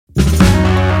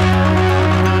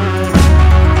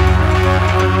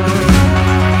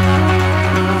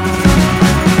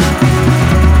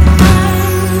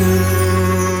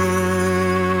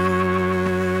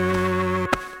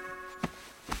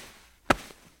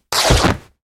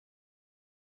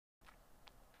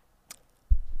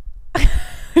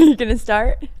Are you going to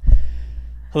start?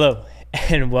 Hello,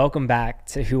 and welcome back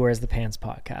to Who Wears the Pants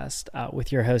podcast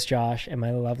with your host, Josh, and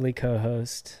my lovely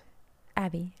co-host,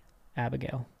 Abby.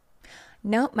 Abigail.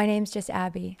 No, my name's just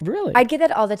Abby. Really? I'd get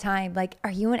that all the time. Like,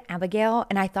 are you an Abigail?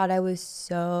 And I thought I was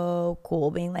so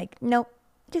cool being like, nope,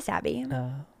 just Abby.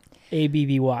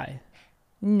 A-B-B-Y.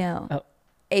 No. Oh.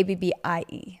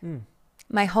 A-B-B-I-E.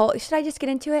 Should I just get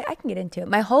into it? I can get into it.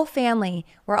 My whole family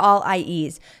were all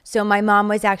IEs. So my mom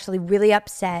was actually really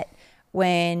upset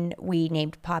when we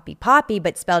named Poppy Poppy,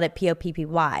 but spelled it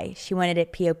P-O-P-P-Y. She wanted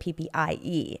it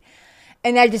P-O-P-P-I-E.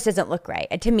 And that just doesn't look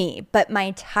right to me. But my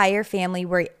entire family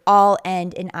were all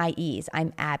end in IEs.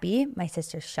 I'm Abby. My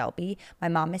sister's Shelby. My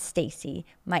mom is Stacy.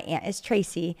 My aunt is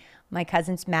Tracy. My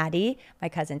cousin's Maddie. My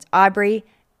cousin's Aubrey.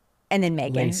 And then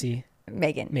Megan. Lacey.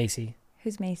 Megan. Macy.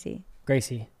 Who's Macy?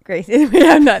 Gracie. Gracie.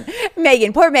 I'm not.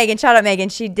 Megan. Poor Megan. Shout out Megan.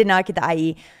 She did not get the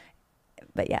IE.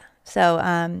 But yeah.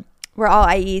 So we're all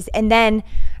IEs. And then,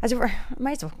 I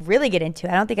might as well really get into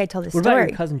it. I don't think I told this What story. about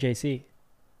your cousin JC?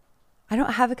 I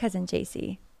don't have a cousin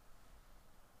JC.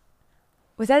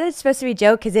 Was that supposed to be a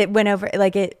joke? Because it went over,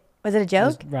 was it a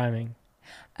joke? It was rhyming.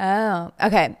 Oh,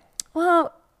 okay.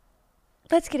 Well,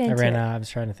 let's get into it. I was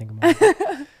trying to think about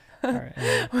it. All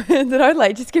right. Did our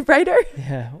light just get brighter?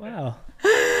 Yeah, wow.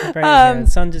 The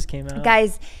sun just came out.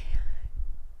 Guys,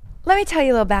 let me tell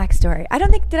you a little backstory.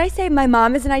 Did I say my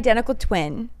mom is an identical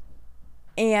twin?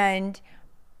 And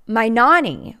my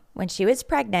nanny, when she was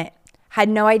pregnant, had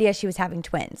no idea she was having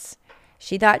twins.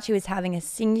 She thought she was having a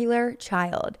singular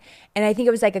child. And I think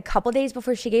it was like a couple days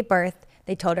before she gave birth,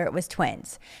 they told her it was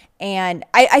twins. And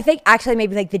I think actually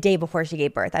maybe like the day before she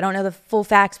gave birth. I don't know the full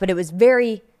facts, but it was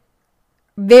very,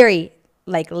 very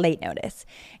like late notice.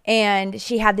 And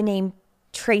she had the name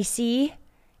Tracy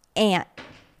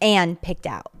Ann picked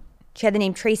out. She had the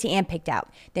name Tracy Ann picked out.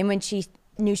 Then when she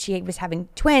knew she was having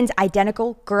twins,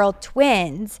 identical girl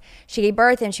twins, she gave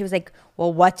birth and she was like,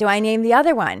 well, what do I name the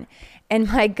other one? And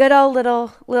my good old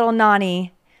little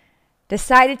nanny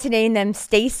decided to name them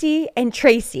Stacy and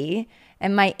Tracy.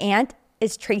 And my aunt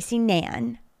is Tracy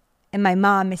Nan. And my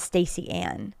mom is Stacy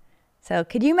Ann. So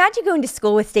could you imagine going to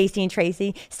school with Stacy and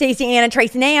Tracy? Stacy Ann and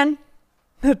Tracy Nan.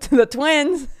 The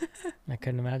twins. I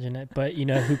couldn't imagine it. But you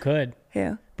know who could?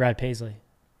 Who? Brad Paisley.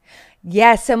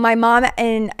 Yeah, so my mom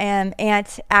and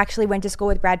aunt actually went to school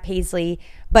with Brad Paisley,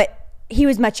 but he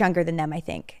was much younger than them, I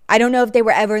think. I don't know if they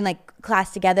were ever in like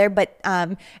class together, but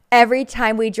every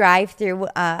time we drive through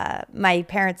my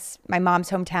mom's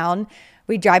hometown,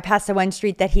 we drive past the one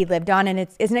street that he lived on, and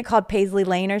isn't it called Paisley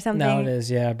Lane or something? No, it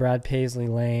is, yeah, Brad Paisley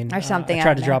Lane. Or something. I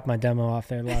tried to drop my demo off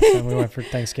there last time we went for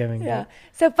Thanksgiving. Yeah.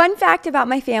 So fun fact about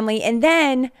my family, and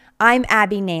then I'm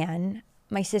Abby Nan,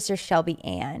 my sister Shelby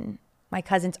Ann. My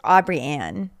cousin's Aubrey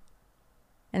Ann.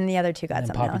 And the other two got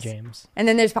something Poppy else. James. And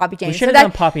then there's Poppy James. We should have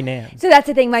done Poppy Nan. So that's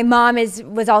the thing. My mom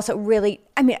was also really,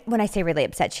 I mean, when I say really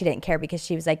upset, she didn't care because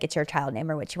she was like, it's your child, name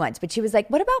her what she wants. But she was like,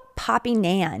 what about Poppy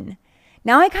Nan?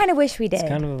 Now I kind of wish we did. It's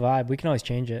kind of a vibe. We can always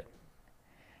change it.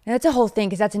 Now that's a whole thing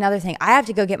because that's another thing. I have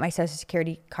to go get my Social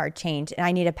Security card changed and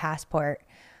I need a passport.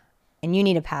 And you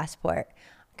need a passport.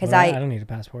 Because I don't need a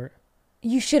passport.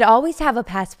 You should always have a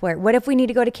passport. What if we need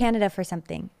to go to Canada for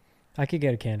something? I could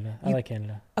go to Canada. I like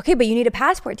Canada. Okay, but you need a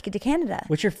passport to get to Canada.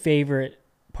 What's your favorite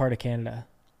part of Canada?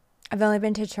 I've only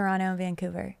been to Toronto and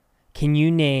Vancouver. Can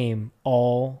you name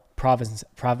all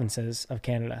provinces of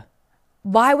Canada?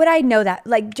 Why would I know that?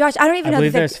 Like, Josh, I don't even know. I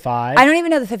believe there's 5. I don't even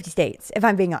know the 50 states, if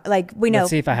I'm being like, we know.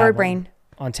 Let's see if I bird have brain.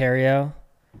 One. Ontario,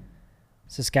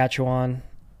 Saskatchewan.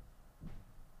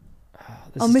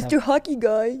 Oh, Mr. Hockey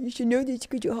guy. You should know this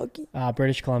because you're hockey.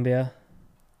 British Columbia.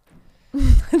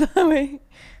 That way.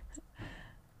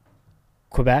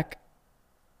 Quebec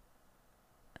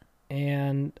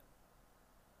and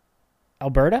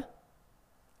Alberta?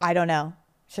 I don't know.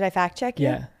 Should I fact check you?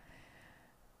 Yeah.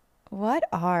 What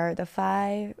are the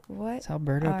 5? It's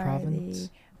Alberta province.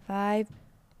 5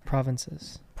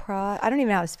 provinces. I don't even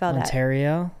know how to spell that.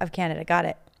 Ontario. Of Canada. Got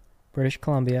it. British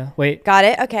Columbia. Wait. Got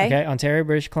it. Okay. Okay. Ontario,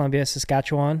 British Columbia,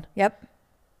 Saskatchewan. Yep.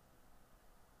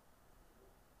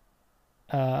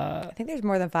 I think there's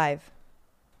more than 5.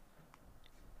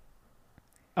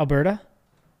 Alberta.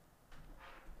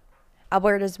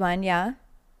 Alberta's one, yeah.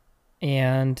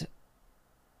 And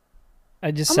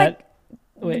I just said...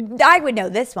 Wait. I would know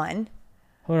this one.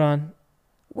 Hold on.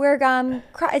 Where,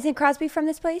 isn't Crosby from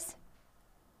this place?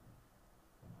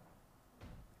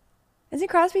 Isn't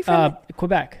Crosby from...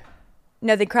 Quebec.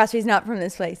 No, the Crosby's not from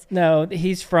this place. No,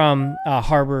 he's from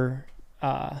Harbor.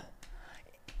 This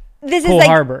Coal is like...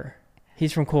 Harbor.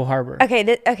 He's from Coal Harbor.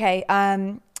 Okay, okay.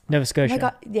 Nova Scotia. Oh my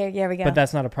God. There we go. But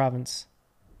that's not a province.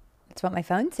 That's what my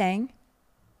phone's saying.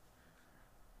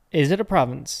 Is it a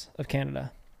province of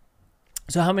Canada?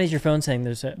 So how many is your phone saying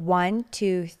there's a... 1,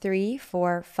 2, 3,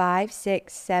 4, 5,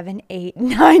 6, 7, 8,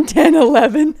 9, 10,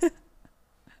 11.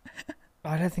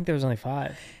 I don't think there was only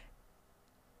 5.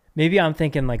 Maybe I'm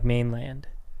thinking like mainland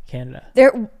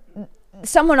Canada.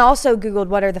 Someone also Googled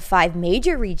what are the 5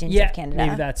 major regions of Canada.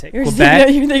 Maybe that's it. You're Quebec,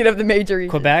 thinking of the major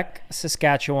regions. Quebec,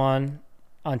 Saskatchewan,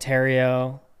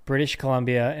 Ontario, British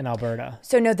Columbia, and Alberta.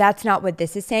 So no, that's not what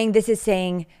this is saying. This is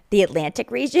saying the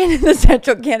Atlantic region, the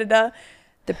central Canada,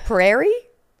 the prairie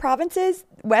provinces,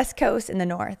 west coast, and the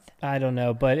north. I don't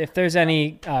know, but if there's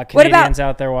any Canadians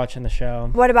out there watching the show.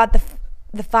 What about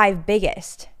the 5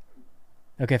 biggest?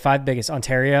 Okay, 5 biggest.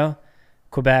 Ontario,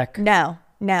 Quebec. No.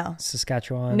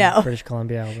 Saskatchewan, No. British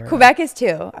Columbia, Alberta. Quebec is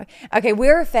 2. Okay,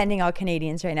 we're offending all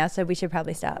Canadians right now, so we should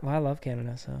probably stop. Well, I love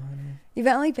Canada, so... You've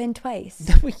only been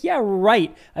twice. Yeah,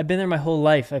 right. I've been there my whole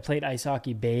life. I played ice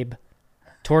hockey, babe.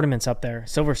 Tournaments up there.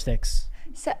 Silver Sticks.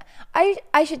 So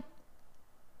I should...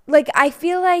 Like, I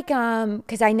feel like,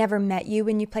 because I never met you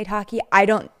when you played hockey, I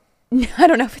don't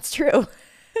know if it's true.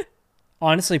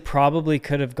 Honestly, probably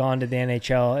could have gone to the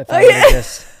NHL if I would have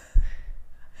just...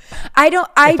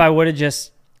 if I would have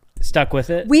just stuck with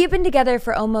it. We've been together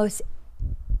for almost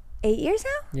 8 years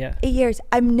now? Yeah. 8 years.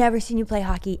 I've never seen you play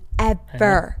hockey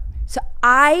ever. So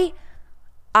I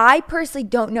personally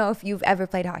don't know if you've ever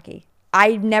played hockey.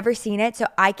 I've never seen it, so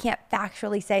I can't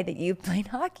factually say that you've played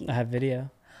hockey. I have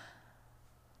video.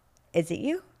 Is it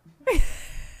you?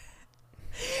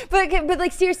 But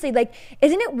like seriously, like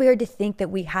isn't it weird to think that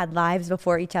we had lives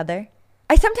before each other?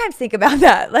 I sometimes think about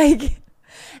that, like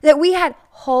that we had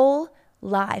whole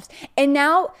lives. And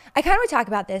now I kind of want to talk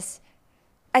about this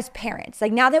as parents.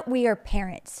 Like now that we are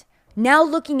parents, now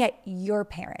looking at your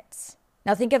parents.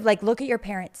 Now think of like look at your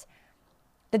parents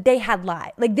that they had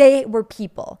lives. Like they were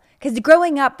people. Cuz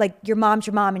growing up like your mom's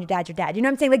your mom and your dad's your dad. You know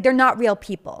what I'm saying? Like they're not real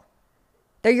people.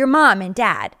 They're your mom and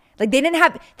dad. Like they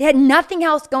had nothing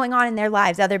else going on in their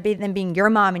lives other than being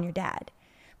your mom and your dad.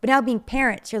 But now being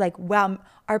parents, you're like, wow,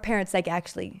 our parents like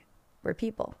actually were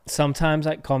people. Sometimes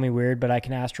call me weird, but I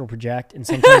can astral project, and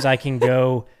sometimes I can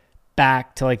go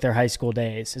back to like their high school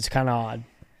days. It's kind of odd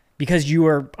because you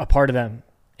were a part of them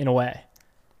in a way.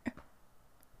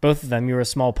 Both of them, you were a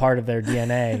small part of their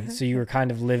DNA, so you were kind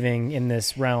of living in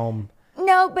this realm.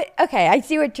 No, but okay, I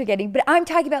see what you're getting, but I'm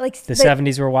talking about like the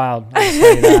 70s were wild. I'll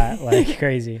tell you that, like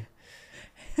crazy.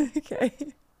 Okay.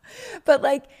 But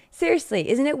like seriously,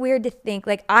 isn't it weird to think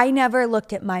like I never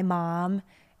looked at my mom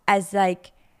as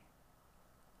like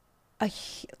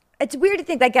it's weird to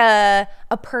think like a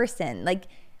person like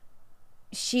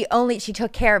she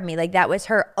took care of me, like that was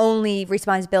her only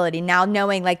responsibility. Now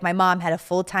knowing like my mom had a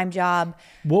full-time job.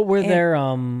 What were their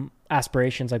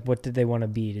aspirations? Like what did they want to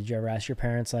be? Did you ever ask your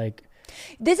parents like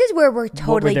this is where we're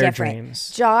totally different.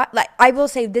 Dreams? Like I will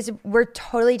say this, we're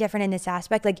totally different in this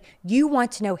aspect. Like you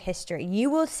want to know history. You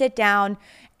will sit down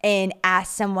and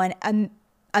ask someone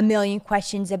a million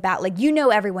questions about like,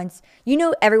 everyone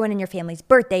in your family's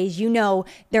birthdays,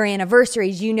 their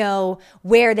anniversaries,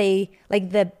 where they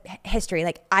like the history.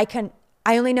 Like I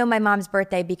only know my mom's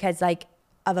birthday because like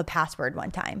of a password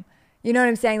one time. You know what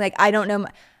I'm saying? Like I don't know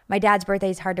my dad's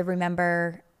birthday is hard to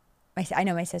remember. I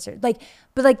know my sister, like,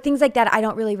 but like things like that, I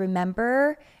don't really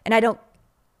remember. And not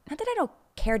that I don't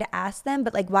care to ask them,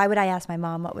 but like, why would I ask my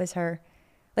mom what was her,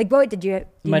 like, what did you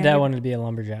my dad wanted to be a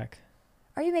lumberjack.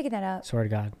 Are you making that up? Swear to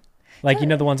God. Like,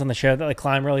 the ones on the show that like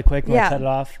climb really quick and cut it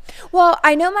off. Well,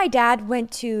 I know my dad went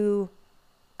to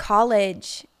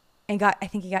college and I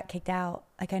think he got kicked out.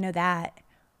 Like, I know that.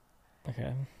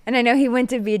 Okay. And I know he went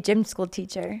to be a gym school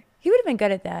teacher. He would have been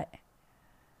good at that.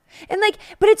 And like,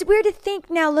 but it's weird to think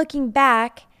now looking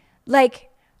back, like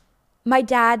my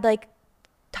dad like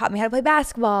taught me how to play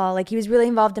basketball. Like he was really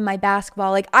involved in my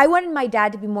basketball. Like I wanted my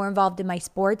dad to be more involved in my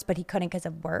sports, but he couldn't because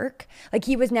of work. Like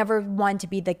he was never one to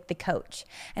be the coach.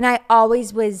 And I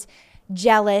always was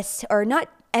jealous or not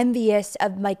envious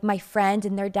of like my friends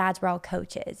and their dads were all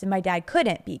coaches and my dad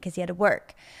couldn't be because he had to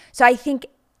work. So I think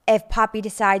if Poppy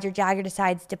decides or Jagger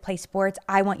decides to play sports,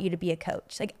 I want you to be a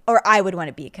coach. Like, or I would want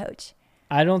to be a coach.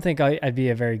 I don't think I'd be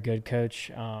a very good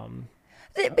coach.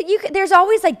 But there's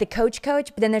always like the coach,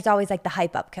 but then there's always like the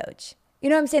hype up coach. You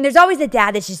know what I'm saying? There's always a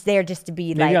dad that's just there just to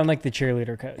be Maybe like. I'm like the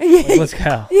cheerleader coach. Like, let's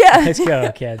go. Yeah. Let's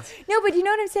go, kids. No, but you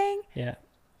know what I'm saying? Yeah.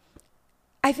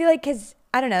 I feel like, cause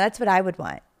I don't know, that's what I would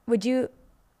want. What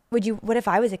if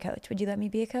I was a coach? Would you let me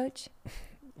be a coach?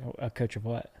 A coach of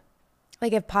what?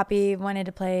 Like if Poppy wanted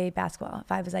to play basketball, if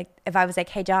I was like,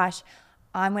 hey Josh,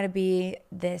 I'm going to be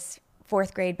this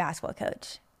 4th grade basketball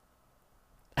coach.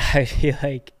 I feel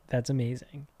like That's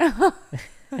amazing. That's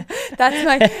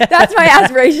my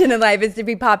aspiration in life, is to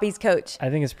be Poppy's coach.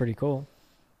 I think it's pretty cool.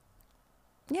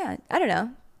 Yeah, I don't know.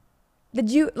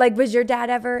 Was your dad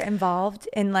ever involved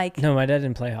in like No, my dad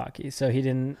didn't play hockey, so he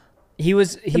didn't. He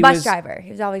was the bus driver? He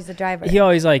was always the driver. He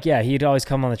always he'd always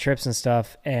come on the trips and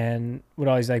stuff, and would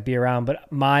always like be around.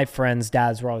 But my friends'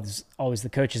 dads were always the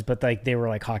coaches, but like they were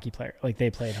like hockey players, like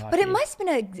they played hockey. But it must have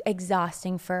been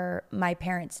exhausting for my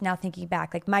parents. Now thinking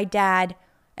back, like my dad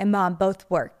and mom both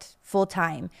worked full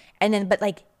time, and then but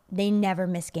like they never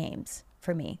missed games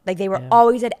for me. Like they were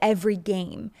always at every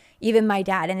game, even my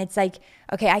dad. And it's like,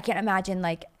 okay, I can't imagine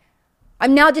like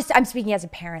I'm speaking as a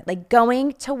parent, like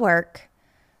going to work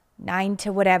 9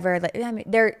 to whatever, like, I mean,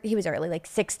 he was early, like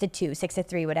 6 to 2, 6 to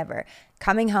 3, whatever.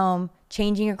 Coming home,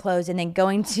 changing your clothes, and then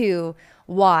going to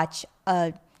watch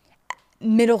a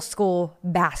middle school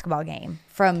basketball game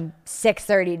from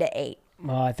 6:30 to 8.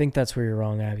 Well, I think that's where you're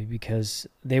wrong, Abby, because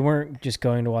they weren't just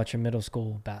going to watch a middle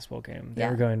school basketball game. They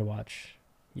were going to watch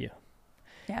you.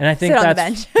 Yeah. And I think Sit that's on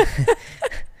the bench.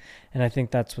 And I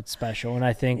think that's what's special. And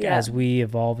I think as we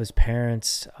evolve as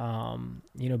parents,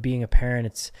 being a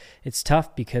parent, it's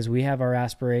tough because we have our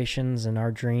aspirations and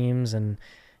our dreams. And,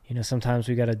 sometimes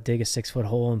we got to dig a 6-foot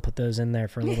hole and put those in there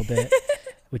for a little bit,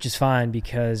 which is fine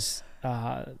because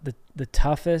the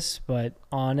toughest but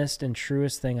honest and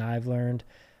truest thing I've learned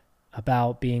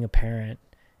about being a parent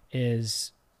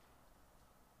is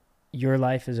your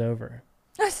life is over.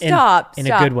 Stop.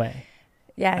 In a good way.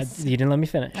 Yes. You didn't let me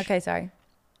finish. Okay, sorry.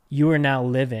 You are now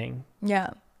living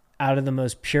out of the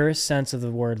most purest sense of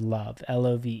the word love,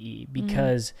 Love,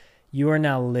 because you are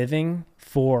now living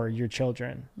for your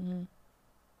children. Mm-hmm.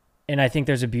 And I think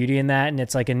there's a beauty in that. And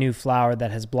it's like a new flower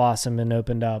that has blossomed and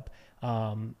opened up.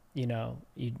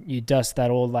 You dust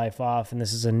that old life off and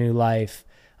this is a new life,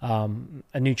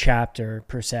 a new chapter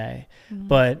per se. Mm-hmm.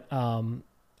 But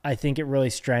I think it really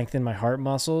strengthened my heart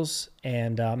muscles,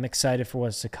 and I'm excited for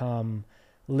what's to come,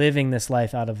 living this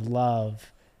life out of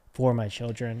love for my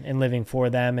children and living for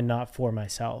them and not for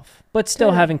myself, but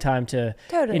still having time to,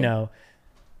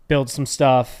 build some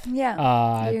stuff.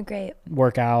 Yeah. You're great.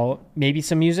 Work out, maybe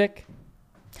some music.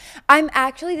 I'm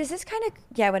actually, this is kind of,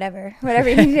 whatever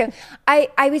you do.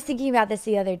 I was thinking about this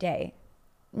the other day.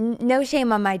 No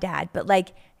shame on my dad, but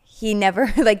like he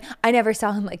never, like I never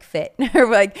saw him like fit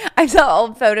or like I saw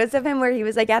old photos of him where he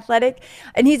was like athletic,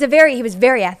 and he was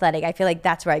very athletic. I feel like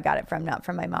that's where I got it from, not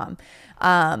from my mom.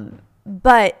 And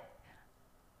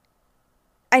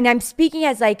I'm speaking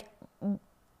as like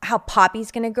how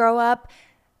Poppy's going to grow up.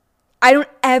 I don't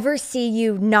ever see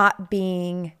you not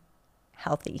being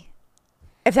healthy,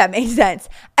 if that makes sense,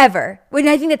 ever. When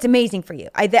I think that's amazing for you.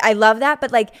 I love that,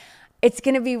 but like it's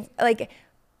going to be like,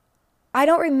 I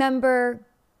don't remember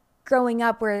growing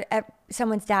up where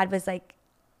someone's dad was like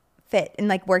fit and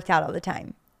like worked out all the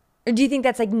time. Or do you think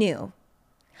that's like new?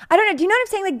 I don't know. Do you know what I'm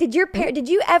saying? Like, did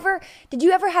you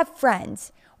ever have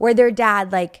friends where their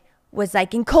dad like was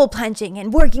like in cold plunging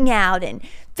and working out and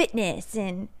fitness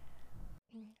and?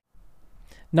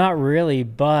 Not really,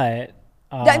 but.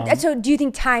 So do you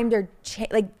think times are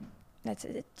like?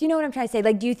 Do you know what I'm trying to say?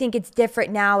 Like, do you think it's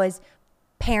different now as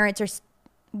parents are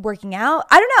working out?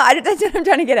 I don't know. That's what I'm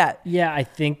trying to get at. Yeah, I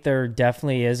think there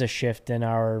definitely is a shift in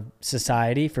our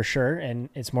society for sure, and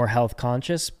it's more health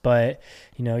conscious. But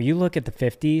you look at the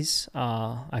 50s.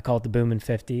 I call it the booming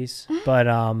 50s. But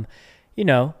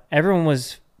everyone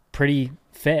was pretty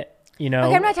fit. Okay,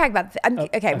 I'm not talking about.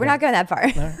 Okay, we're not going that far.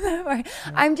 No.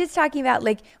 I'm just talking about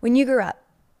like when you grew up.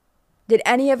 Did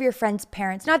any of your friends'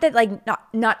 parents, not that like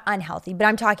not unhealthy, but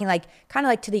I'm talking like kind of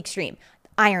like to the extreme,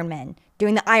 Ironman,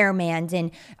 doing the Ironmans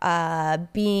and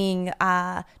doing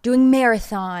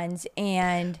marathons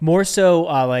and more so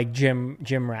like gym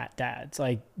rat dads,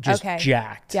 like just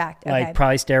jacked, like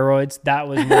probably steroids. That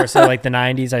was more so like the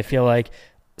 90s. I feel like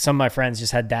some of my friends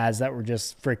just had dads that were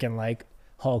just freaking like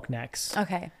Hulk necks.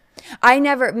 Okay.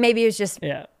 Maybe it was just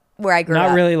where I grew up.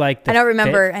 Not really like I don't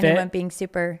remember anyone being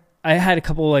super. I had a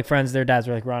couple of like friends, their dads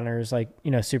were like runners, like,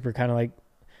 super kind of like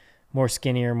more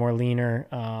skinnier, more leaner.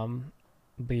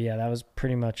 But yeah, that was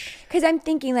pretty much. Because I'm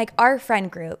thinking like our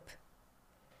friend group,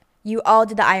 you all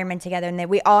did the Ironman together and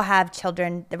we all have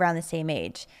children around the same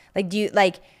age. Like, do you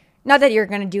like, not that you're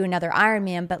going to do another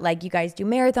Ironman, but like you guys do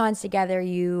marathons together,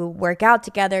 you work out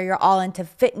together, you're all into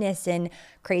fitness and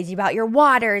crazy about your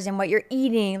waters and what you're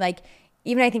eating. Like,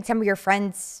 even I think some of your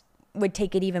friends would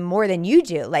take it even more than you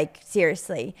do, like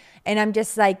seriously. And I'm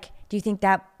just like, do you think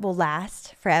that will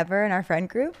last forever in our friend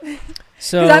group?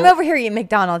 So, because I'm over here eating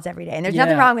McDonald's every day and there's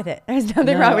nothing wrong with it. There's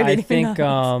nothing wrong with eating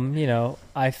McDonald's. I think,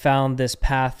 I found this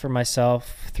path for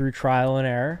myself through trial and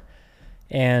error.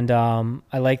 And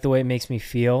I like the way it makes me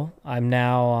feel. I'm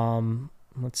now,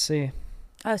 let's see.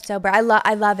 Oh, sober. I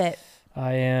love it.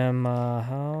 I am,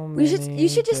 how many You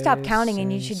should just stop days counting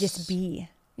and you should since- just be.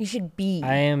 You should be.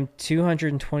 I am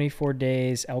 224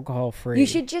 days alcohol free. You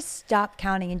should just stop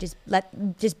counting and just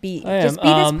be. I am. Just be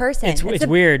this person. It's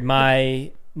weird.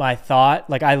 My thought,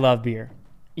 like I love beer.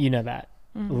 You know that.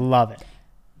 Love it.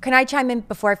 Can I chime in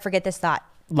before I forget this thought?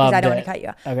 Loved Because I don't it. want to cut you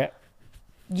off. Okay.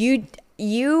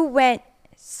 You went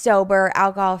sober,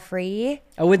 alcohol free.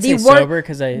 I would say sober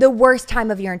because the worst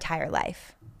time of your entire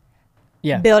life.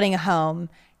 yeah. Building a home,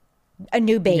 a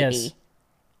new baby. Yes.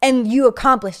 And you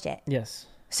accomplished it. Yes.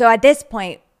 So at this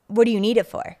point, what do you need it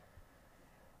for?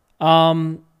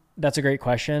 That's a great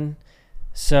question.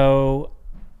 So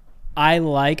I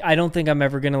don't think I'm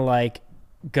ever going to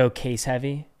go case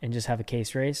heavy and just have a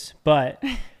case race, but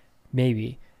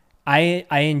maybe I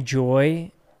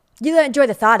enjoy You enjoy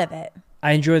the thought of it.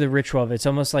 I enjoy the ritual of it. It's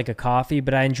almost like a coffee,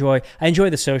 but I enjoy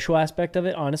the social aspect of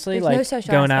it, honestly. There's like no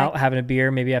social going aspect. out, having a beer,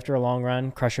 maybe after a long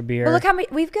run, crush a beer. Well, look how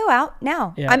we go out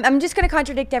now. Yeah. I'm just going to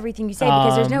contradict everything you say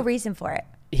because there's no reason for it.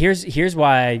 Here's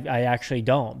why I actually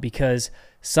don't, because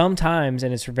sometimes,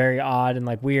 and it's very odd and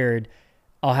weird,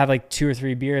 I'll have 2 or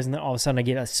 3 beers and then all of a sudden I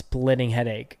get a splitting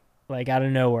headache, out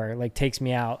of nowhere, takes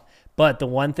me out. But the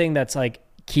one thing that's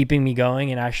keeping me going,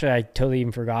 and actually I totally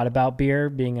even forgot about beer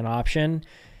being an option,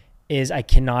 is I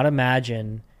cannot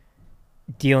imagine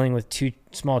dealing with 2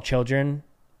 small children,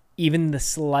 even the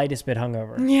slightest bit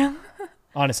hungover. Yeah.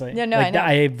 Honestly. Yeah, no, I know.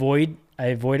 I avoid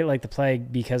it like the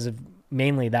plague because of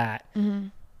mainly that. Mm-hmm.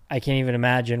 I can't even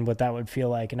imagine what that would feel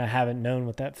like. And I haven't known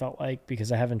what that felt like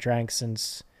because I haven't drank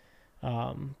since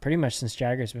pretty much since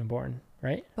Jagger's been born,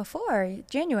 right? Before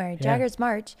January, Yeah. Jagger's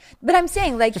March. But I'm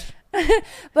saying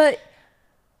but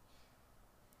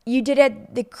you did it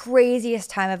at the craziest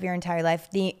time of your entire life.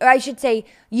 Or I should say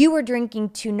you were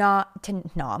drinking you drank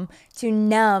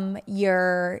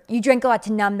a lot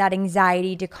to numb that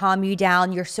anxiety, to calm you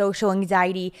down, your social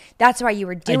anxiety. That's why you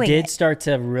were doing it. I did start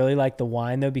to really like the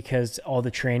wine though, because all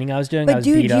the training I was doing, I But was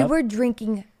dude, beat you up. were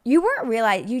drinking, you weren't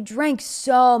realizing, you drank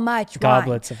so much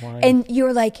Goblets wine. of wine. And you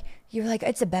were like,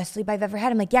 it's the best sleep I've ever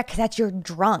had. I'm like, yeah, because that's you're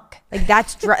drunk.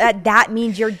 That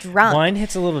means you're drunk. Wine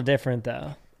hits a little different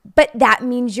though. But that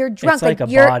means you're drunk. It's like a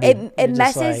you're, body. it You're just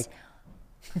messes.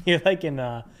 you're in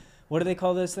what do they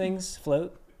call those things?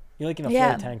 Float? You're in a Yeah.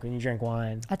 float tank when you drink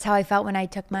wine. That's how I felt when I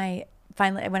took they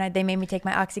made me take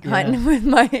my OxyContin with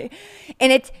my,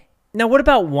 and it's, Now, what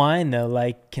about wine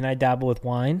though? Can I dabble with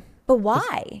wine? but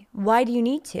why? Why do you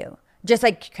need to? Just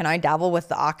can I dabble with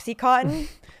the OxyContin?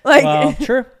 Well,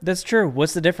 true. That's true.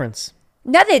 What's the difference?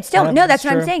 Nothing. It's still, Well, no, that's that's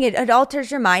what I'm true. saying. It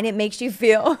alters your mind. It makes you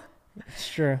feel. It's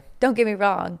true. Don't get me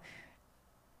wrong.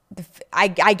 I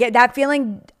get that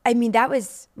feeling. I mean, that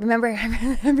was, remember,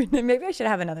 maybe I should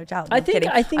have another child. I I'm think kidding.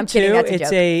 I think I'm too. kidding. That's a It's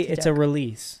joke. it's a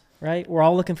release, right? We're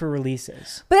all looking for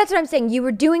releases. But that's what I'm saying. You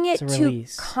were doing it It's a to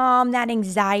release. calm that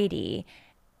anxiety,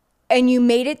 and you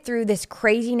made it through this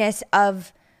craziness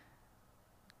of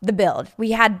the build.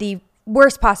 We had the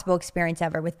worst possible experience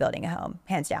ever with building a home,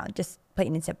 hands down, just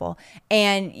plain and simple.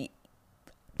 And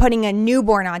putting a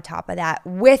newborn on top of that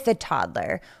with a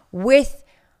toddler, with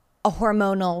a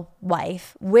hormonal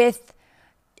wife, with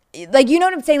you know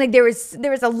what I'm saying? There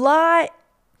was a lot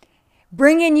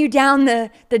bringing you down the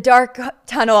dark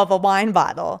tunnel of a wine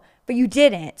bottle, but you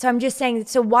didn't. So I'm just saying,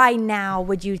 so why now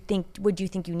would you think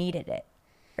you needed it,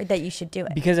 or that you should do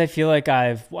it? Because I feel like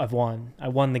I've won. I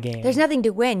won the game. There's nothing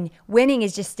to win. Winning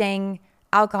is just staying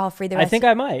alcohol free the rest. I think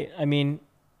I might. I mean,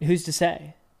 who's to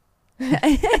say?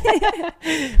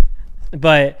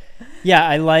 But yeah,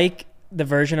 I like the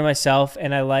version of myself,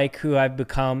 and I like who I've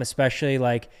become, especially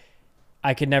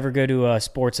I could never go to a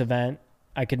sports event.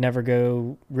 I could never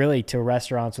go really to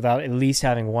restaurants without at least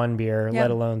having 1 beer, Yeah.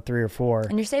 let alone 3 or 4.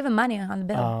 And you're saving money on the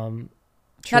bill.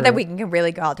 True. Not that we can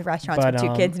really go out to restaurants But, with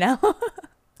 2 kids now.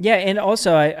 Yeah, and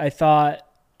also I thought,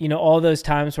 all those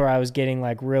times where I was getting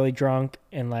really drunk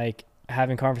and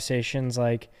having conversations,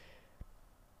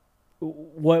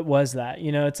 what was that?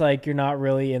 It's you're not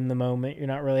really in the moment. You're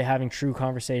not really having true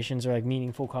conversations or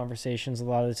meaningful conversations a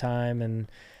lot of the time. And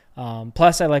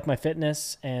plus I like my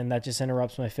fitness, and that just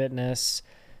interrupts my fitness.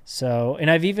 So,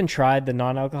 and I've even tried the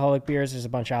non-alcoholic beers. There's a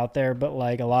bunch out there, but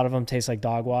a lot of them taste like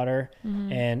dog water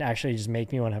and actually just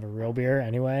make me want to have a real beer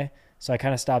anyway. So I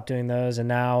kind of stopped doing those. And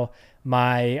now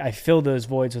I fill those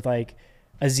voids with a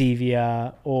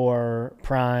Zevia or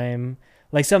Prime,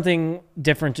 something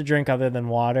different to drink other than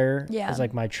water Yeah. is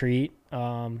my treat.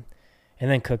 And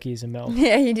then cookies and milk.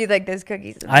 Yeah, you do those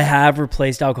cookies. I have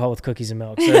replaced alcohol with cookies and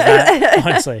milk. So is that,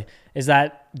 honestly, is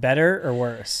that better or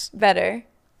worse? Better.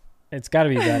 It's got to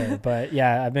be better. But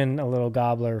yeah, I've been a little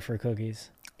gobbler for cookies.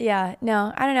 Yeah,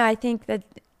 no, I don't know. I think that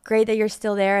great that you're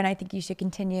still there, and I think you should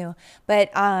continue.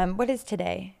 But what is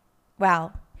today?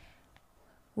 Wow.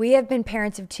 We have been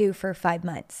parents of 2 for 5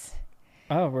 months.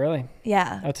 Oh, really?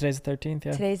 Yeah. Oh, today's the 13th,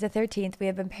 yeah. Today's the 13th. We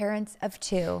have been parents of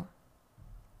 2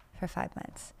 for 5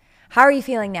 months. How are you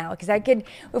feeling now? Because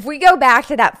if we go back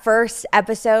to that first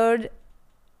episode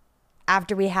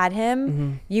after we had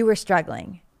him, you were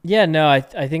struggling. Yeah, no, I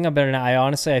think I'm better now.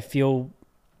 I feel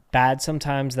bad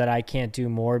sometimes that I can't do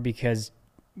more because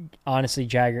honestly,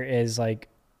 Jagger is like,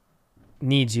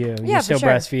 needs you. Yeah, You're still for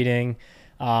sure. breastfeeding.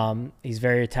 He's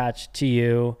very attached to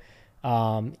you.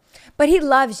 But he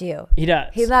loves you. He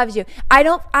does. He loves you. I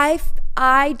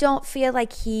don't feel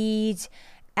like he's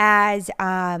as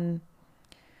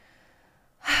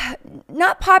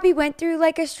not Poppy went through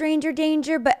like a stranger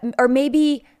danger, but or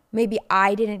maybe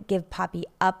I didn't give Poppy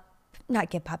up. Not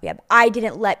give Poppy up. I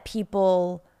didn't let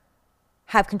people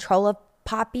have control of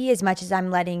Poppy as much as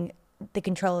I'm letting the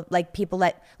control of like people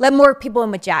let more people in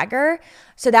with Jagger.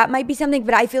 So that might be something.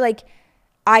 But I feel like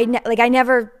I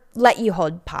never let you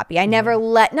hold Poppy. I never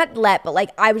but like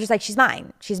I was just like, she's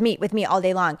mine. She's with me all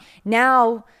day long.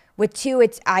 Now with 2,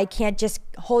 I can't just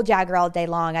hold Jagger all day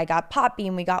long. I got Poppy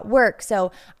and we got work.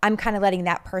 So I'm kind of letting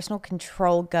that personal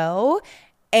control go.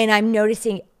 And I'm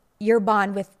noticing your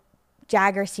bond with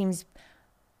Jagger seems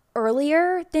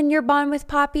earlier than your bond with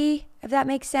Poppy, if that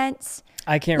makes sense.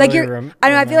 I can't like really I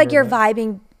don't know. I feel like you're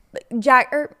vibing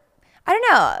Jagger. I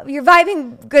don't know. You're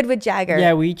vibing good with Jagger.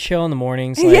 Yeah, we chill in the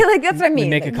mornings. Yeah, like that's what I mean. We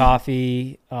make a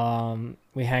coffee.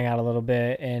 We hang out a little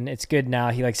bit, and it's good now.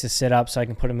 He likes to sit up, so I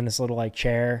can put him in this little like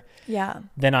chair. Yeah.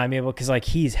 Then I'm able, because like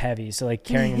he's heavy, so like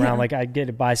carrying him around, like I did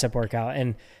a bicep workout,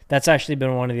 and that's actually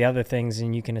been one of the other things,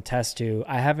 and you can attest to.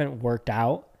 I haven't worked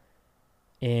out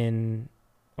in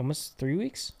almost 3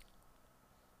 weeks.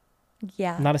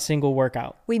 Yeah. Not a single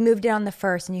workout. We moved it on the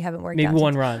 1st, and you haven't worked out. Maybe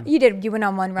one run. You did. You went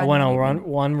on one run. I went on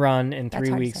one run in That's 3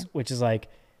 hard to weeks, say. which is like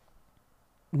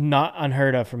not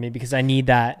unheard of for me because I need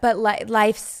that. But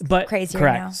life's crazy correct.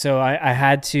 right now. So I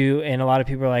had to, and a lot of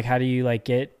people are like, how are you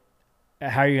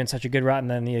in such a good rut? And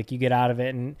then you get out of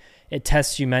it, and it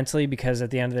tests you mentally, because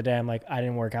at the end of the day, I'm like, I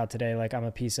didn't work out today. Like I'm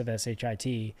a piece of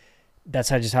shit. That's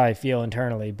just how I feel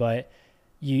internally. But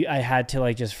I had to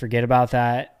like just forget about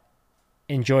that,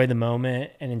 enjoy the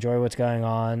moment, and enjoy what's going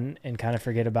on, and kind of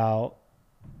forget about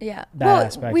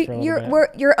aspect for a little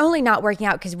bit. You're only not working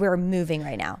out because we're moving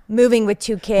right now. Moving with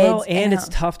 2 kids. Well, and it's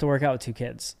tough to work out with 2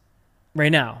 kids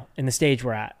right now in the stage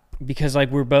we're at, because like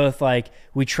we're both like,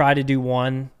 we try to do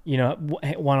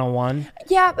one-on-one.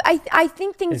 Yeah, but I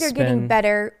think things are getting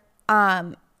better.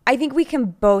 I think we can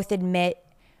both admit,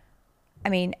 I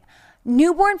mean,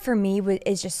 newborn for me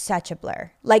is just such a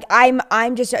blur. Like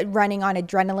I'm just running on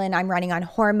adrenaline. I'm running on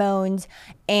hormones,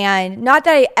 and not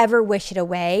that I ever wish it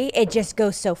away. It just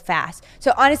goes so fast.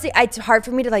 So honestly, it's hard for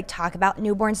me to like talk about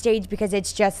newborn stage, because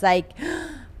it's just like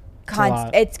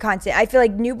it's constant. I feel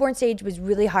like newborn stage was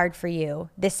really hard for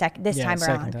you this time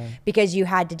around because you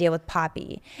had to deal with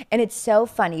Poppy. And it's so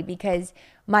funny because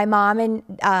my mom,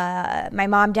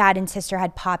 dad, and sister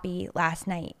had Poppy last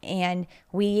night, and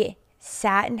we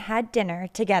sat and had dinner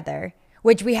together,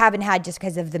 which we haven't had just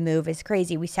because of the move is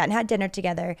crazy. We sat and had dinner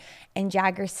together, and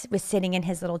Jagger was sitting in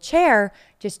his little chair,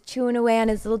 just chewing away on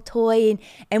his little toy.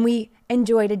 And we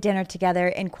enjoyed a dinner together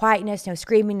in quietness, no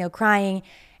screaming, no crying.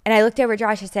 And I looked over at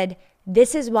Josh, I said,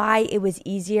 this is why it was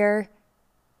easier.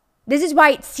 This is why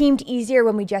it seemed easier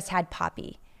when we just had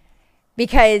Poppy,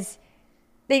 because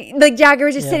Jagger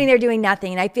was just sitting there doing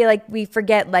nothing. And I feel like we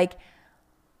forget, like,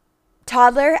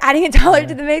 adding a toddler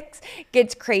to the mix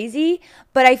gets crazy,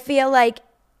 but I feel like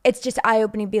it's just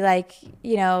eye-opening to be like,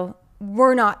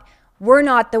 we're not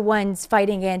the ones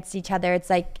fighting against each other. It's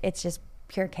like, it's just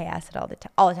pure chaos at all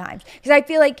the time. Because I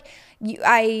feel like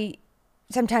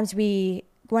sometimes we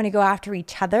want to go after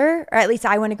each other, or at least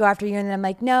I want to go after you, and then I'm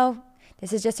like, no,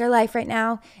 this is just our life right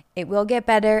now. It will get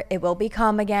better. It will be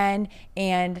calm again.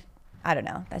 And I don't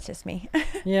know. That's just me.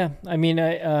 Yeah. I mean,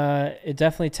 it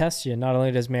definitely tests you. Not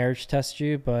only does marriage test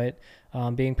you, but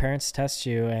being parents tests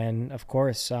you. And of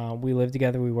course, we live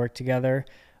together, we work together,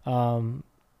 and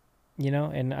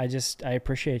I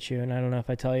appreciate you. And I don't know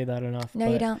if I tell you that enough. No,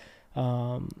 but, you don't.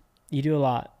 You do a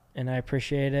lot, and I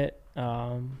appreciate it.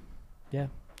 Yeah.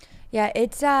 Yeah.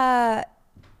 It's,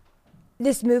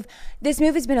 This move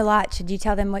has been a lot. Should you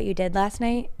tell them what you did last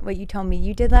night? What you told me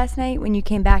you did last night when you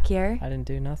came back here? I didn't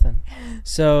do nothing.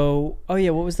 So,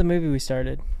 what was the movie we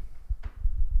started?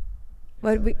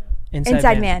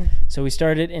 Inside Man. So we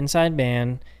started Inside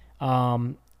Man,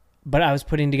 but I was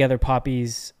putting together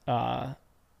Poppy's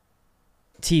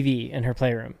TV in her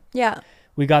playroom. Yeah.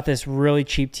 We got this really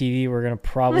cheap TV we're going to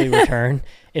probably return.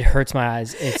 It hurts my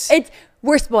eyes.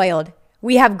 We're spoiled.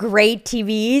 We have great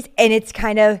TVs, and it's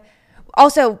kind of,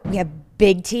 also we have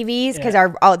big TVs because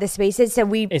all the spaces.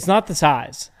 So it's not the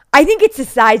size. I think it's the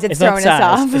size that's throwing us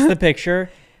off. It's the picture.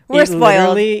 We're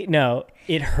spoiled. No,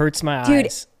 it hurts my Dude,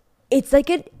 eyes. it's like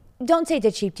don't say it's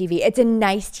a cheap TV. It's a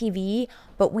nice TV,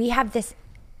 but we have this,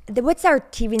 what's our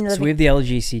TV in the living? So we have the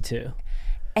LG C2.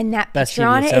 And that Best picture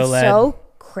TV, on it it's is OLED. so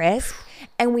crisp.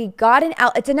 And we got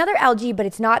it's another LG, but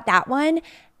it's not that one.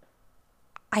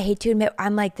 I hate to admit,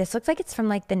 I'm like, this looks like it's from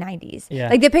like the 90s. Yeah.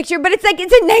 Like the picture, but it's like,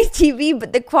 it's a nice TV,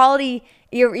 but the quality,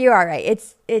 you're all right. I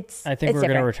think we're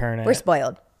going to return it. We're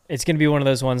spoiled. It's going to be one of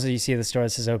those ones that you see at the store that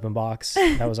says open box.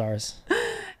 That was ours.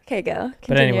 Okay, go. But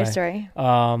Continue anyway, your story.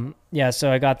 Yeah, so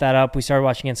I got that up. We started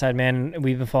watching Inside Man.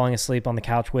 We've been falling asleep on the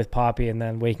couch with Poppy and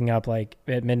then waking up like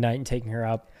at midnight and taking her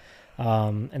up.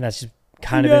 And that's just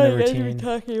kind of been the routine.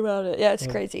 Talking about it. Yeah, it's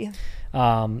crazy.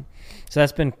 So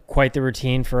that's been quite the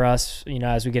routine for us,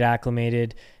 as we get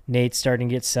acclimated. Nate's starting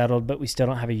to get settled, but we still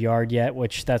don't have a yard yet,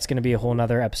 which that's going to be a whole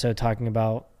nother episode talking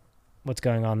about what's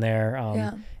going on there.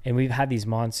 And we've had these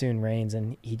monsoon rains,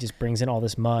 and he just brings in all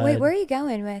this mud. Wait, where are you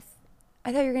going with?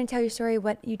 I thought you were going to tell your story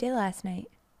what you did last night.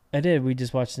 I did. We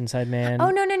just watched Inside Man. Oh,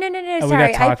 no. Oh, Sorry.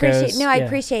 we got tacos. I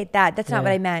appreciate that. That's not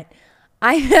what I meant.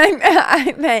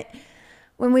 I meant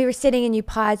when we were sitting and you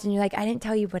paused and you're like, I didn't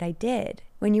tell you what I did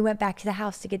when you went back to the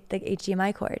house to get the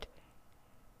HDMI cord.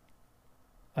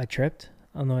 I tripped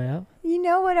on the way out? You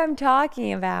know what I'm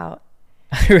talking about.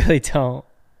 I really don't.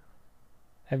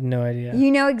 I have no idea.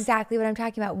 You know exactly what I'm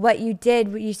talking about. What you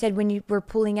did, what you said when you were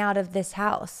pulling out of this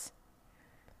house.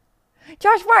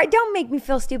 Josh, why? Don't make me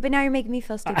feel stupid. Now you're making me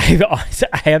feel stupid.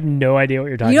 I have no idea what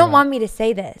you're talking about. You don't want me to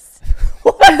say this.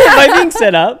 Am I being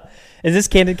set up? Is this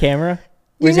candid camera?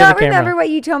 You not remember what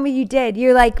you told me you did.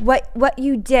 You're like, what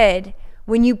you did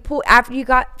when you after you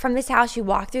got from this house, you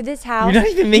walked through this house. You're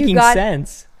not even making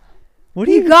sense. What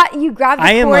do you grabbed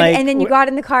the cord and then you got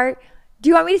in the car. Do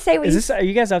you want me to say what are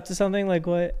you guys up to something? Like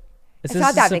what? Is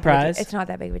this a surprise? It's not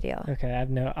that big of a deal. Okay, I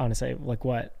have honestly, like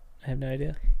what? I have no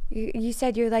idea. You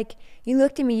said you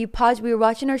looked at me, you paused, we were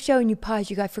watching our show and you paused,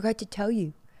 you go, I forgot to tell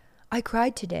you. I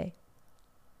cried today.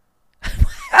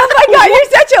 Oh my God,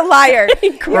 you're such a liar.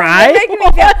 Cry? You're making me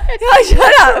feel, no,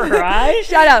 shut up. Cry?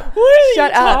 Shut up. What are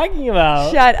Shut you up. talking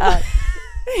about? Shut up.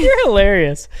 You're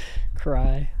hilarious.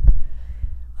 Cry.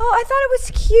 Oh, I thought it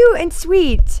was cute and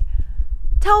sweet.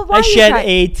 Tell why I you shed cried.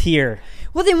 a tear.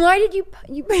 Well, then why did you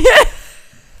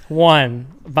One.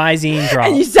 Visine drop.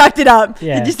 And you sucked it up.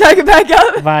 Yeah. Did you suck it back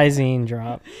up? Visine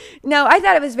drop. No, I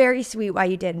thought it was very sweet why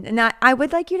you did. And I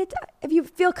would like you to, if you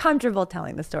feel comfortable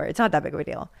telling the story. It's not that big of a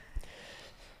deal.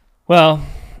 Well,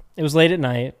 it was late at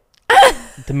night.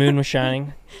 The moon was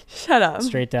shining. Shut up.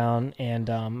 Straight down. And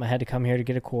I had to come here to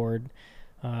get a cord.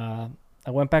 I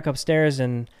went back upstairs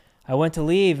and I went to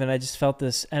leave and I just felt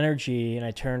this energy and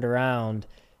I turned around.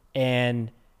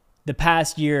 And the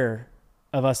past year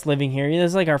of us living here,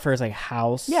 this is like our first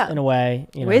house in a way.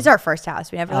 It is our first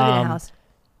house. We never lived in a house.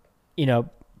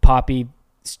 Poppy,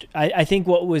 I think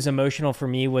what was emotional for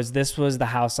me was this was the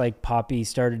house Poppy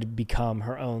started to become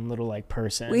her own little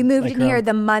person. We moved in here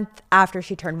the month after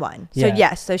she turned 1. So Yeah.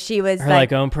 yes, so she was her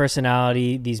own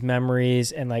personality, these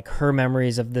memories and her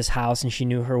memories of this house, and she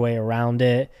knew her way around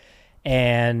it.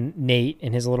 And Nate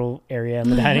in his little area in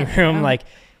the dining room,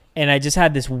 and I just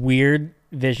had this weird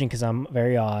vision because I'm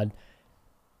very odd.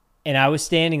 And I was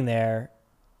standing there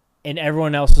and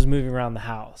everyone else was moving around the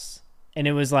house. And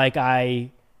it was like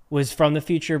I was from the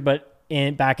future, but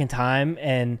back in time.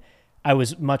 And I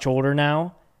was much older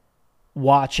now,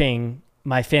 watching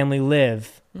my family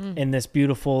live in this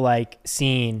beautiful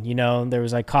scene. There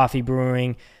was coffee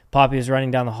brewing. Poppy was running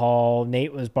down the hall.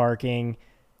 Nate was barking.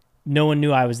 No one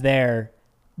knew I was there,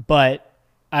 but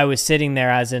I was sitting there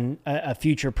as a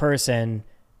future person,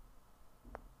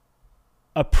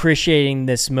 appreciating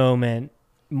this moment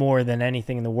more than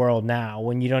anything in the world now,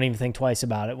 when you don't even think twice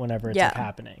about it whenever it's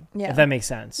happening. Yeah. If that makes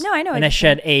sense. No, I know. And I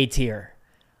shed a tear.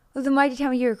 Well, then why did you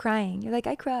tell me you were crying? You're like,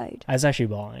 I cried. I was actually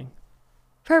bawling.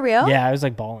 For real? Yeah, I was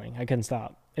bawling. I couldn't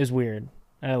stop. It was weird.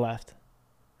 And I left.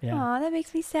 Yeah. Aw, that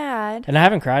makes me sad. And I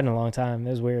haven't cried in a long time.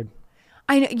 It was weird.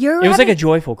 I know. It was like a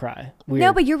joyful cry. Weird.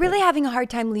 No, but you're really having a hard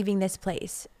time leaving this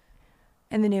place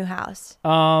in the new house.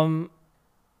 Well,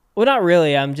 not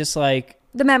really. I'm just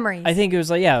the memories. I think it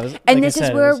was and this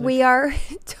is where we are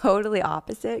totally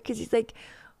opposite, because he's like,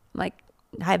 I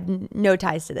have no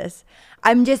ties to this.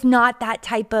 I'm just not that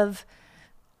type of,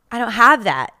 I don't have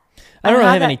that. I don't really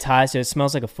how have that- any ties to it. It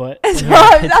smells like a foot.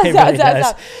 Stop, It really does.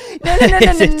 stop. No.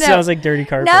 It smells like dirty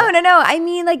carpet. No. I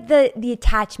mean, like the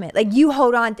attachment. Like you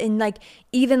hold on, and like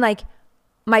even like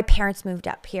my parents moved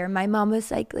up here. My mom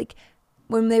was like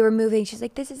when they were moving, she's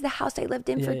like, "This is the house I lived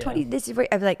in for 20. This is where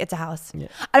I was like, it's a house." Yeah.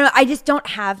 I don't know. I just don't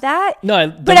have that. No,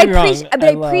 but I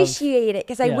appreciate it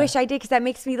because I Yeah. wish I did because that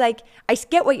makes me like I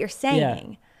get what you're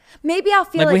saying. Maybe I'll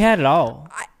feel like like we had it all.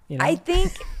 You know?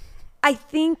 I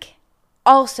think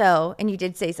also, and you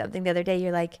did say something the other day.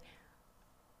 You're like,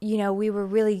 you know,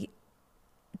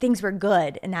 things were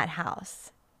good in that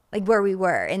house, like where we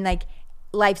were, and like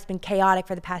life's been chaotic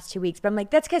for the past 2 weeks. But I'm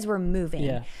like, that's because we're moving.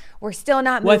 Yeah. We're still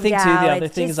not Well, I moved think too. out. The other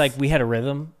It's thing is like we had a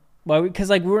rhythm. Well, because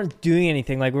like we weren't doing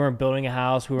anything. Like we weren't building a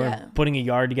house. We weren't putting a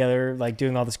yard together. Like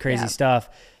doing all this crazy stuff.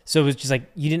 So it was just like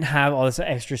you didn't have all this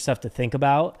extra stuff to think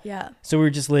about. Yeah. So we were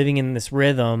just living in this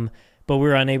rhythm, but we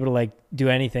were unable to like do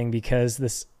anything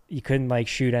because you couldn't like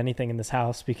shoot anything in this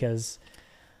house because.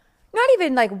 Not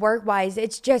even like work wise.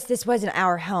 It's just this wasn't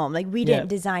our home. Like we didn't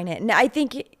design it, and I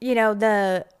think you know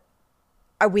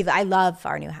I love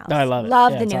our new house. No, I love it.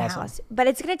 Love Yeah, the it's new awesome. house, but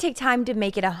it's gonna take time to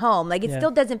make it a home. Like it still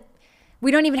doesn't.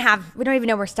 We don't even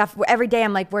know where stuff. Every day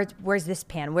I'm like, where's this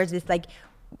pan? Where's this? Like,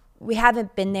 we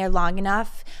haven't been there long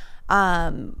enough.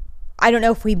 I don't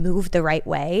know if we moved the right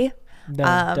way. No,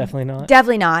 definitely not.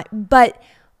 Definitely not. But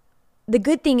the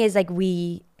good thing is like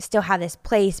we still have this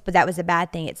place, but that was a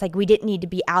bad thing. It's like we didn't need to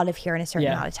be out of here in a certain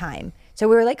amount of time. So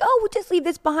we were like, oh, we'll just leave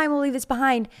this behind. We'll leave this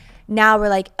behind. Now we're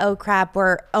like, oh crap,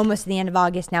 we're almost at the end of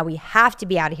August. Now we have to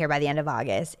be out of here by the end of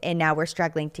August. And now we're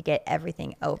struggling to get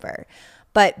everything over.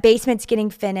 But basement's getting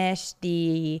finished.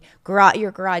 Your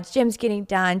garage gym's getting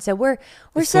done. So we're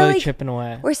slowly chipping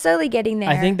away. We're slowly getting there.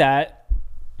 I think that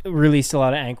released a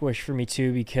lot of anguish for me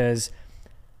too because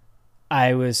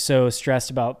I was so stressed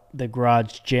about the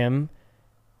garage gym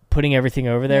putting everything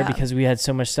over there because we had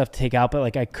so much stuff to take out, but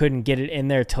like I couldn't get it in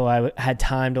there till I had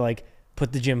time to like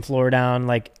put the gym floor down,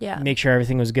 like make sure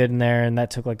everything was good in there, and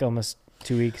that took like almost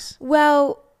 2 weeks.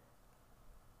 Well,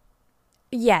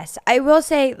 yes, I will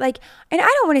say like, and I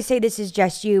don't want to say this is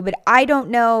just you, but I don't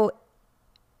know.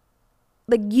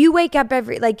 Like you wake up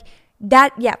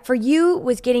for you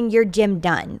was getting your gym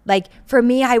done. Like for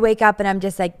me, I wake up and I'm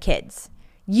just like kids.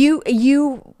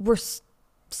 You were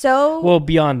so well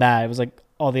beyond that. It was like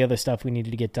all the other stuff we needed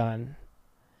to get done.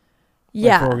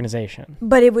 For organization.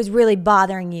 But it was really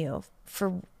bothering you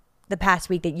for the past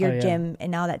week that your gym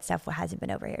and all that stuff hasn't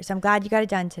been over here. So I'm glad you got it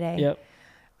done today. Yep.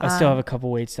 I still have a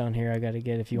couple weights down here I got to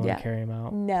get if you want to carry them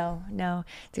out. No.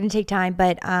 It's going to take time,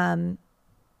 but I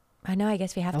know I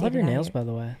guess we have to. I love your nails, by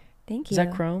the way. Thank you. Is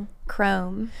that chrome?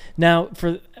 Chrome. Now,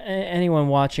 for anyone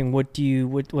watching, what do you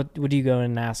go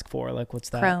and ask for? Like, what's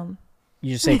that? Chrome.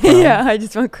 You just say chrome? Yeah, I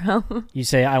just want chrome. You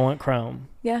say, I want chrome.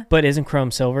 Yeah. But isn't chrome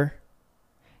silver?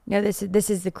 No, this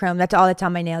is the chrome. That's all that's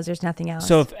on my nails. There's nothing else.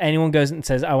 So if anyone goes and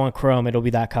says, I want chrome, it'll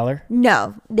be that color?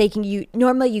 No.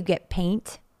 Normally you get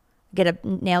paint, get a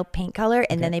nail paint color,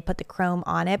 and then they put the chrome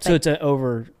on it. So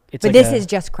but like this is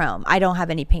just chrome. I don't have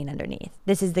any paint underneath.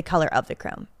 This is the color of the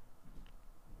chrome.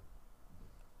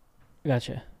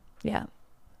 Gotcha. Yeah.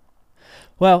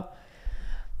 Well,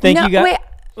 thank you guys.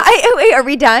 Wait, are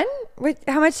we done?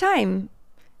 How much time?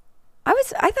 I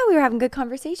thought we were having good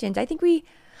conversations. I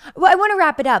want to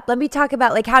wrap it up. Let me talk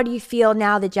about like, how do you feel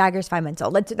now that Jagger's 5 months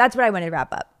old? That's what I want to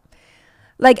wrap up.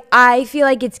 Like, I feel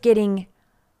like it's getting.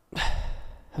 I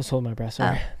was holding my breath.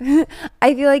 Sorry.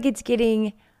 I feel like it's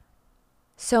getting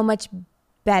so much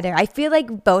better. I feel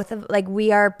like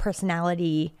we are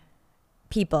personality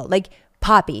people. Like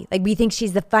Poppy, like we think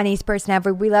she's the funniest person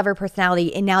ever. We love her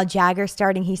personality. And now Jagger's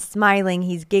starting, he's smiling,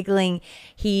 he's giggling,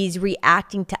 he's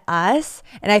reacting to us.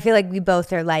 And I feel like we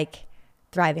both are like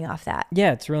thriving off that.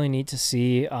 Yeah, it's really neat to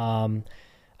see. I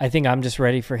think I'm just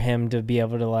ready for him to be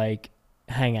able to like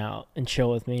hang out and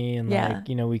chill with me and like,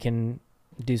 you know, we can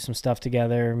do some stuff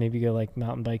together, maybe go like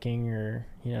mountain biking or,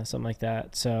 you know, something like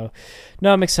that. So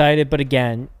no, I'm excited. But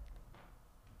again,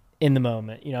 in the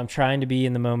moment, you know, I'm trying to be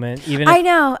in the moment, even if I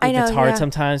know it's hard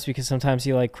sometimes, because sometimes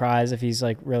he like cries if he's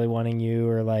like really wanting you,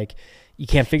 or like you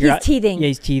can't figure out. He's teething. Yeah,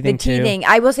 he's teething too.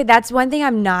 I will say that's one thing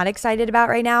I'm not excited about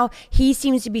right now. He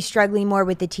seems to be struggling more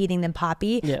with the teething than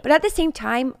Poppy. Yeah. But at the same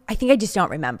time, I think I just don't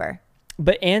remember.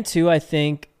 But and two, I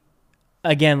think,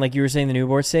 again, like you were saying, the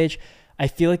newborn stage, I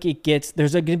feel like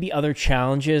there's going to be other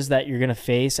challenges that you're going to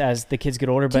face as the kids get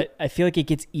older, but I feel like it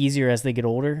gets easier as they get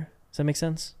older. Does that make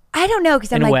sense? I don't know,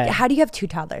 because I'm like, how do you have two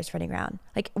toddlers running around?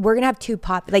 Like, we're going to have two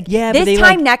Poppy. Like, this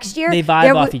time next year. They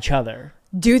vibe off each other.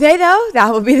 Do they though?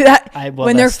 That would be that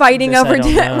when they're fighting over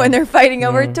when they're fighting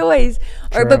over toys.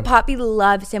 Or but Poppy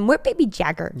loves him. Where'd baby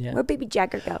Jagger? Yeah. Where'd baby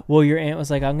Jagger go? Well, your aunt was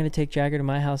like, "I'm going to take Jagger to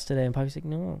my house today," and Poppy's like,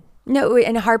 "No." No,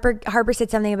 and Harper said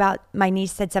something about my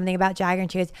niece said something about Jagger,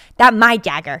 and she goes, "That my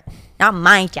Jagger, not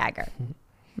my Jagger."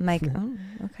 I'm like, "Oh,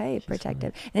 okay,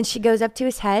 protective." And then she goes up to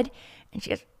his head, and she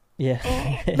goes,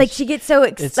 "Yeah," like she gets so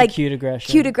it's like cute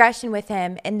aggression with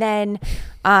him, and then,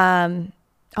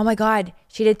 oh my God,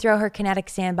 she did throw her kinetic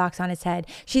sandbox on his head.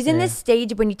 She's in this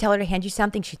stage when you tell her to hand you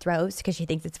something, she throws because she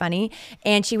thinks it's funny.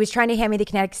 And she was trying to hand me the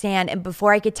kinetic sand, and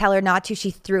before I could tell her not to, she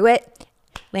threw it,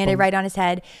 landed right on his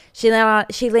head. She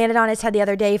landed on his head the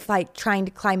other day, like trying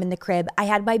to climb in the crib. I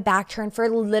had my back turned for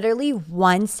literally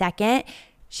 1 second.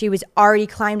 She was already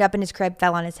climbed up in his crib,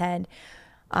 fell on his head.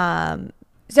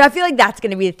 So I feel like that's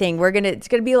going to be the thing. It's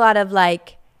going to be a lot of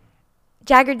like,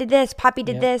 Jagger did this, Poppy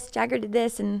did this, Jagger did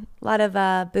this, and a lot of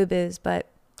boo-boos. But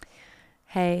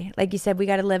hey, like you said, we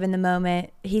got to live in the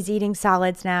moment. He's eating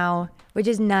solids now, which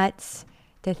is nuts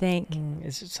to think.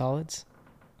 Is it solids?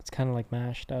 It's kind of like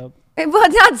mashed up. Well,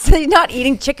 he's not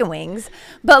eating chicken wings,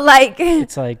 but like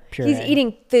it's like puree. He's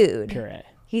eating food. Puree.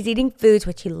 He's eating foods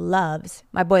which he loves.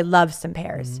 My boy loves some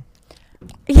pears.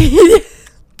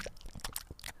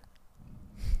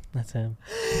 That's him.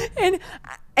 And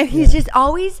he's just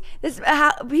always this.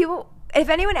 How people, if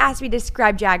anyone asks me to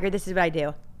describe Jagger, this is what I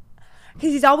do. Because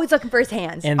he's always looking for his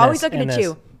hands, and always looking to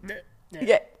chew.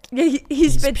 Yeah, he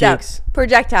spits out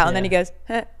projectile, and then he goes,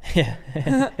 huh.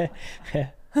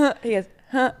 He goes,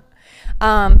 huh.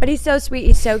 But he's so sweet.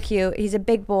 He's so cute. He's a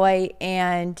big boy,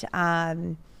 and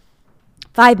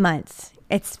 5 months.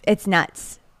 It's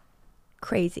nuts,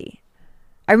 crazy.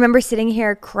 I remember sitting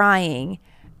here crying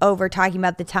over talking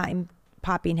about the time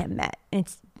Poppy and him met. And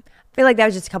I feel like that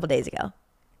was just a couple days ago.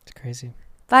 It's crazy.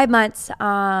 5 months.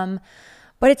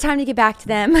 But it's time to get back to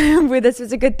them. This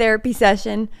was a good therapy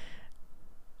session.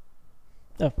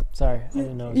 Oh, sorry. I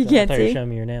didn't know. You can't see. I thought you were showing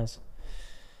me your nails.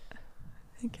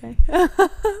 Okay.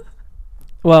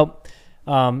 Well,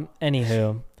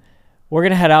 anywho, we're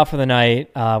going to head out for the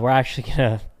night. We're actually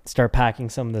going to start packing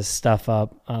some of this stuff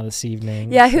up this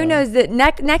evening. Yeah, who knows that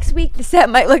next week the set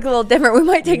might look a little different. We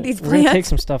might take these plants. We're going to take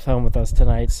some stuff home with us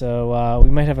tonight. So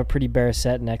we might have a pretty bare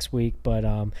set next week, but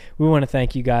we want to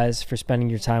thank you guys for spending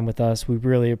your time with us. We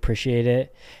really appreciate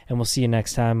it. And we'll see you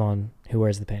next time on Who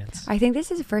Wears the Pants. I think this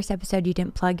is the first episode you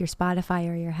didn't plug your Spotify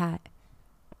or your hat.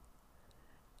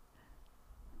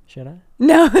 Should I?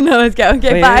 No, let's go.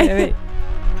 Okay, bye. Wait.